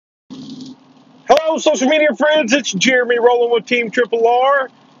Hello, social media friends. It's Jeremy rolling with Team Triple R,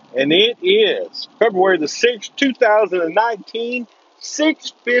 and it is February the 6th, 2019,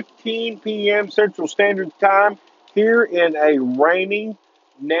 6:15 p.m. Central Standard Time here in a raining,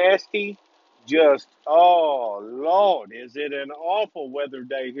 nasty, oh, Lord, is it an awful weather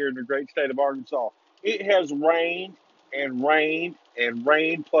day here in the great state of Arkansas. It has rained and rained and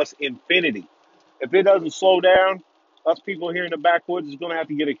rained plus infinity. If it doesn't slow down, us people here in the backwoods is going to have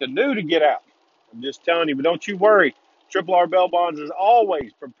to get a canoe to get out. I'm just telling you, but don't you worry. Triple R Bail Bonds is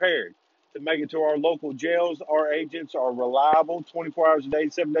always prepared to make it to our local jails. Our agents are reliable 24 hours a day,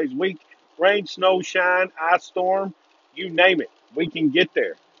 7 days a week. Rain, snow, shine, ice storm, you name it. We can get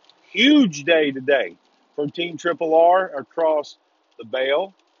there. Huge day today for Team Triple R across the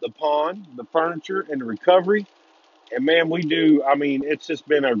bail, the pond, the furniture, and the recovery. And man, it's just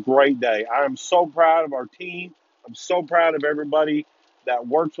been a great day. I am so proud of our team. I'm so proud of everybody that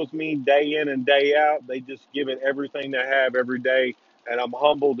works with me day in and day out. They just give it everything they have every day. And I'm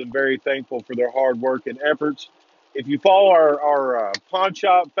humbled and very thankful for their hard work and efforts. If you follow our Pawn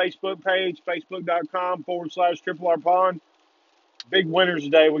Shop Facebook page, facebook.com/Triple R Pawn, big winners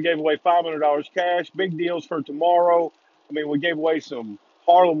today. We gave away $500 cash. Big deals for tomorrow. We gave away some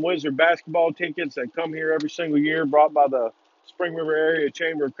Harlem Wizard basketball tickets that come here every single year, brought by the Spring River Area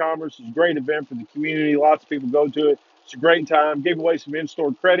Chamber of Commerce. It's a great event for the community. Lots of people go to it. It's a great time. Gave away some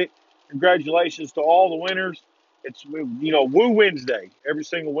in-store credit. Congratulations to all the winners. It's, Woo Wednesday. Every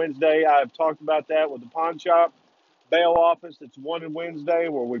single Wednesday, I've talked about that with the Pawn Shop bail office. It's Wanted Wednesday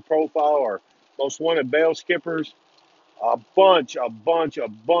where we profile our most wanted bail skippers. A bunch of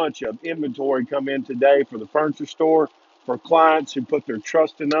inventory come in today for the furniture store, for clients who put their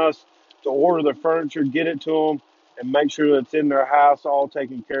trust in us to order their furniture, get it to them, and make sure that it's in their house, all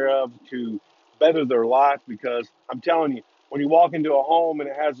taken care of to better their life. Because I'm telling you, when you walk into a home and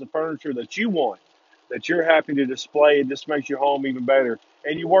it has the furniture that you want, that you're happy to display, it just makes your home even better.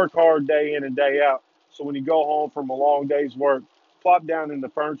 And you work hard day in and day out. So when you go home from a long day's work, plop down in the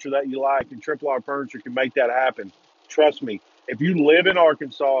furniture that you like, and Triple R Furniture can make that happen. Trust me, if you live in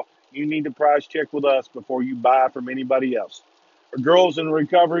Arkansas, you need to price check with us before you buy from anybody else. Our girls in the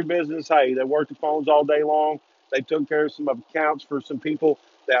recovery business, hey, they work the phones all day long. They took care of some accounts for some people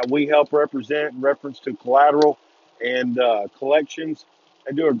that we help represent in reference to collateral and collections.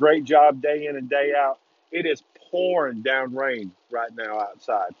 They do a great job day in and day out. It is pouring down rain right now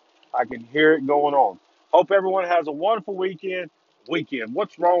outside. I can hear it going on. Hope everyone has a wonderful weekend.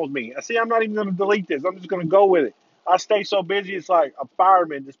 What's wrong with me? I see. I'm not even going to delete this. I'm just going to go with it. I stay so busy. It's like a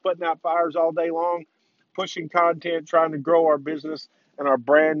fireman just putting out fires all day long, pushing content, trying to grow our business and our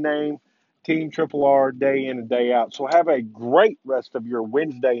brand name, Team Triple R, day in and day out. So have a great rest of your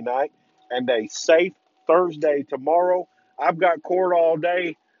Wednesday night and a safe Thursday tomorrow. I've got court all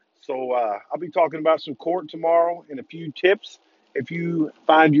day, so I'll be talking about some court tomorrow and a few tips if you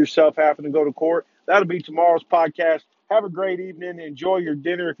find yourself having to go to court. That'll be tomorrow's podcast. Have a great evening. Enjoy your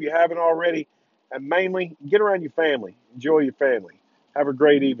dinner if you haven't already. And mainly, get around your family. Enjoy your family. Have a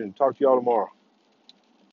great evening. Talk to y'all tomorrow.